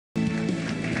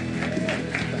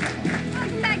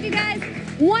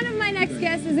One of my next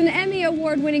guests is an Emmy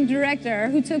Award-winning director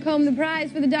who took home the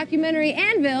prize for the documentary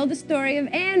Anvil, the story of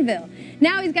Anvil.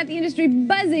 Now he's got the industry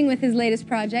buzzing with his latest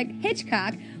project,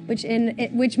 Hitchcock,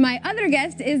 which my other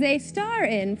guest is a star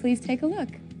in. Please take a look.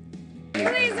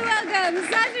 Please welcome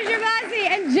Sacha, Gervasi,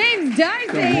 and James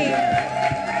Darcy.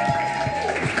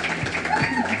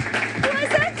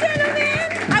 What's up,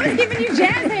 gentlemen? I was giving you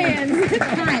jazz hands.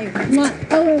 Hi.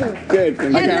 Hello. Good.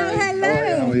 Hello,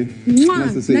 hello.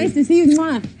 Nice to see you. Nice to see you.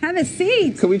 Have a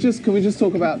seat. Can we just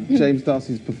talk about James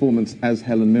Darcy's performance as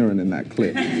Helen Mirren in that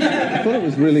clip? I thought it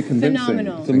was really convincing.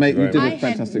 Phenomenal. So, mate, you did a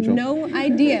fantastic job. I had no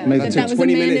idea Amazing. that was a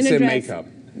man in a dress. Makeup.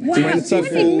 Wow,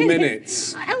 24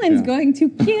 minutes. Ellen's going to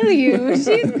kill you.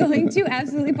 She's going to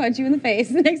absolutely punch you in the face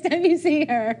the next time you see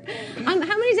her. How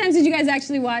many times did you guys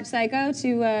actually watch Psycho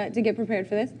to get prepared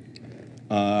for this?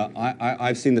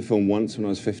 I've seen the film once when I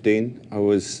was 15. I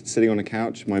was sitting on a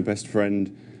couch. My best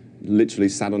friend literally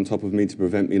sat on top of me to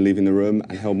prevent me leaving the room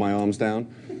and held my arms down.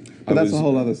 But that's a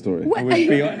whole other story. What?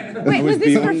 Wait, was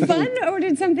this for fun or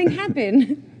did something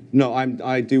happen? No,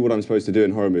 I do what I'm supposed to do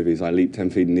in horror movies. I leap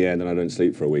 10 feet in the air and then I don't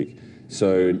sleep for a week.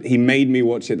 So he made me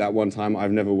watch it that one time.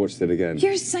 I've never watched it again.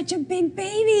 You're such a big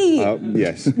baby.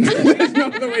 Yes. There's no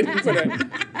other way to put it.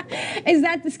 Is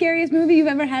that the scariest movie you've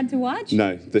ever had to watch?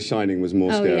 No, The Shining was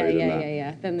more scary than that.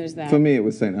 Yeah. Then there's that. For me, it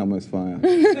was St. Elmo's Fire. In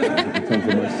terms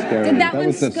of most scary. Did that one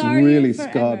was just scar you really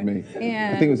forever? scarred me.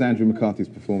 Yeah. I think it was Andrew McCarthy's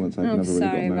performance. I've never really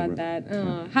sorry gotten about over that. it.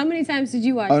 Oh. How many times did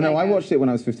you watch Oh no, Psycho? I watched it when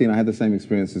I was 15. I had the same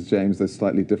experience as James, though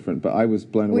slightly different. But I was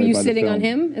blown away by the film. Were you sitting on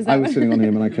him? Is that I was sitting on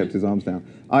him and I kept his arms down.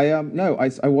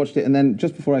 I watched it, and then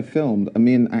just before I filmed,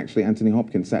 me and actually Anthony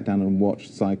Hopkins sat down and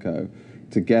watched Psycho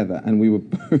together, and we were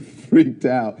both freaked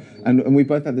out, and we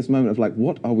both had this moment of like,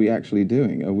 what are we actually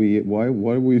doing?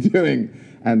 What are we doing?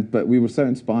 But we were so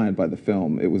inspired by the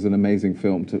film. It was an amazing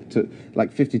film. To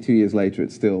like 52 years later,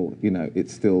 it's still,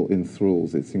 it's still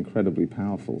enthralls. It's incredibly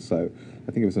powerful. So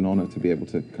I think it was an honor to be able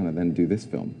to kind of then do this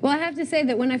film. Well, I have to say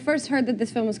that when I first heard that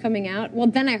this film was coming out, well,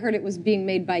 then I heard it was being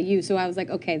made by you, so I was like,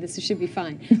 okay, this should be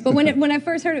fine. But when I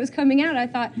first heard it was coming out, I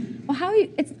thought, well, how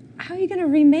are you going to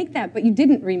remake that? But you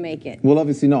didn't remake it. Well,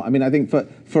 obviously not. I mean, I think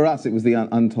for us, it was the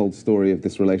untold story of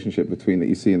this relationship that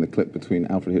you see in the clip between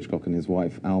Alfred Hitchcock and his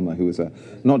wife, Alma, who was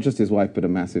not just his wife, but a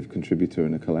massive contributor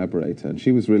and a collaborator. And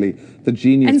she was really the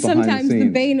genius behind the scenes. And sometimes the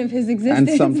bane of his existence.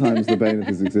 And sometimes the bane of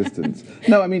his existence.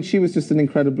 No, I mean, she was just an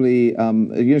incredibly,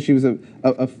 she was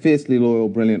a fiercely loyal,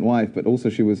 brilliant wife, but also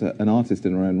she was an artist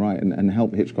in her own right and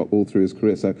helped Hitchcock all through his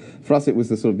career. So for us, it was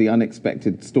the sort of the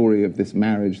unexpected story of this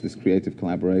marriage, this creative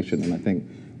collaboration, and I think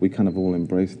we kind of all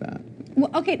embraced that. Well,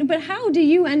 okay, but how do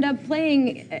you end up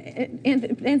playing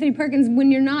Anthony Perkins when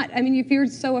you're not? I mean, if you're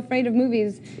so afraid of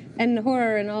movies and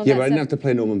horror and all that stuff. Yeah, but I didn't have to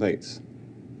play Norman Bates.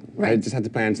 Right. I just had to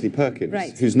play Anthony Perkins,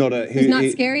 right. who's not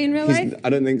scary in real life. I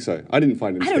don't think so. I didn't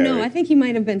find him scary. I don't know. I think he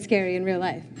might have been scary in real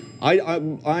life. I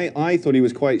thought he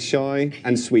was quite shy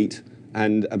and sweet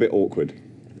and a bit awkward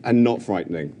and not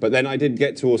frightening. But then I did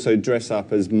get to also dress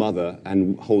up as Mother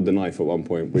and hold the knife at one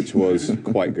point, which was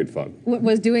quite good fun. What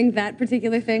was doing that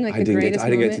particular thing like the greatest moment? I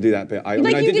didn't get to do that bit. I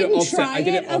did it offset. I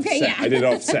did it offset. I did it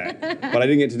offset. But I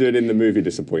didn't get to do it in the movie,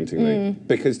 disappointingly.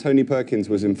 Because Tony Perkins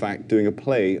was in fact doing a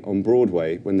play on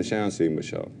Broadway when the shower scene was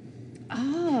shot.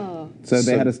 Oh. So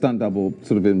they had a stunt double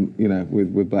sort of in,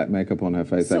 with black makeup on her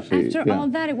face, so actually. After all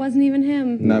that, it wasn't even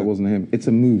him. No, it wasn't him. It's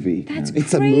a movie. That's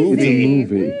It's crazy. a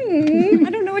movie. I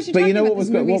don't know what you're talking about. But you know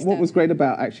what was great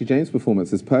about actually James'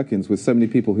 performance as Perkins was so many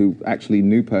people who actually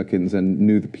knew Perkins and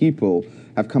knew the people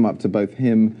have come up to both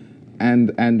him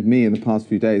and me in the past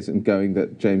few days and going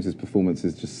that James's performance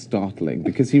is just startling,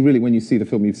 because he really, when you see the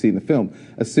film, you've seen the film,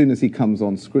 as soon as he comes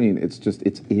on screen, it's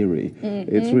eerie.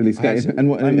 It's really scary. I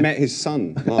met his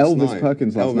son last Elvis night.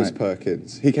 Perkins last night. Elvis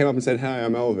Perkins. He came up and said, "Hi,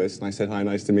 I'm Elvis." And I said, "Hi,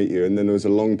 nice to meet you." And then there was a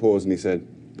long pause and he said,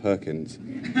 "Perkins."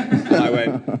 And I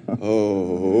went,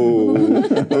 oh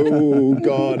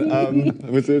God.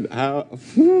 Was it, how,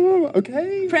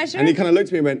 okay. Pressure? And he kind of looked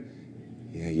at me and went,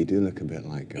 "Yeah, you do look a bit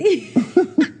like him."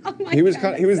 Oh my he was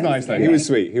God, he was nice though. He was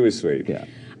sweet. He was sweet. Yeah.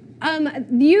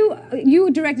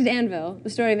 You directed Anvil, the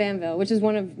story of Anvil, which is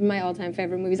one of my all-time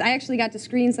favorite movies. I actually got to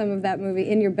screen some of that movie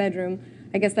in your bedroom.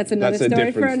 I guess that's another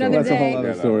story for another day. That's a whole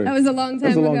other story. That was a long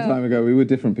time ago. That was a long time ago. We were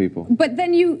different people. But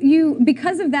then you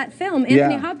because of that film,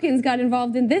 Anthony Hopkins got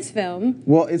involved in this film.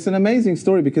 Well, it's an amazing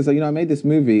story because I made this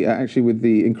movie actually with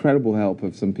the incredible help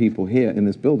of some people here in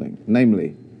this building,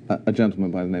 namely a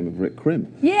gentleman by the name of Rick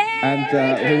Krim. Yeah.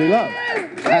 And who we love.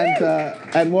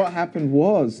 And what happened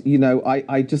was, we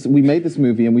made this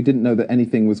movie and we didn't know that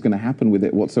anything was going to happen with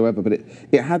it whatsoever, but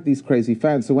it had these crazy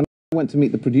fans. So when I went to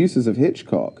meet the producers of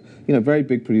Hitchcock, very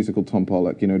big producer called Tom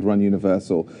Pollock, had run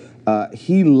Universal,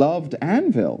 he loved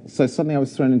Anvil. So suddenly I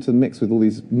was thrown into the mix with all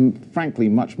these, frankly,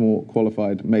 much more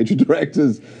qualified major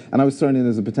directors, and I was thrown in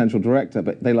as a potential director,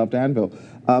 but they loved Anvil.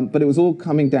 But it was all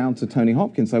coming down to Tony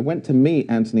Hopkins. So I went to meet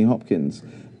Anthony Hopkins,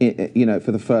 you know,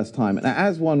 for the first time. And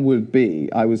as one would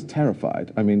be, I was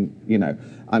terrified. I mean, you know,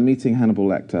 I'm meeting Hannibal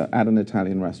Lecter at an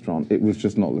Italian restaurant. It was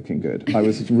just not looking good. I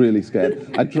was really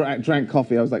scared. I drank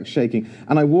coffee. I was like shaking.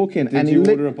 And I walk in, and you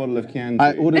order a bottle of Chianti?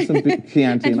 I ordered some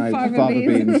Chianti and fava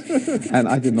beans, and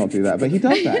I did not do that. But he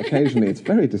does that occasionally. It's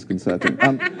very disconcerting.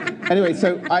 Anyway,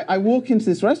 so I walk into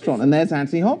this restaurant, and there's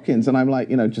Anthony Hopkins, and I'm like,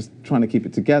 you know, just trying to keep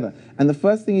it together. And the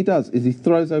first thing he does is he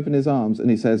throws open his arms and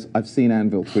he says, "I've seen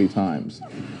Anvil 3 times."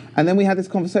 And then we had this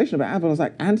conversation about Anvil. I was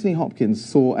like, Anthony Hopkins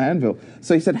saw Anvil.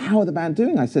 So he said, "How are the band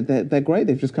doing?" I said, they're great.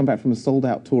 They've just come back from a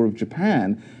sold-out tour of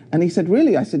Japan. And he said,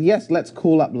 "Really?" I said, "Yes, let's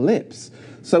call up Lips."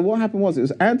 So what happened was it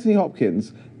was Anthony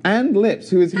Hopkins and Lips,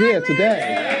 who is here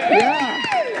today. Yeah.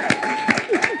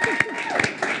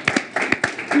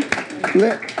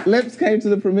 Lips came to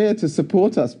the premiere to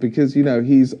support us because, you know,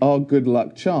 he's our good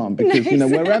luck charm. Because, you know,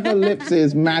 wherever Lips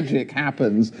is, magic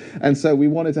happens. And so we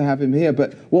wanted to have him here.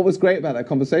 But what was great about that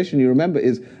conversation, you remember,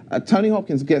 is Tony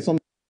Hopkins gets on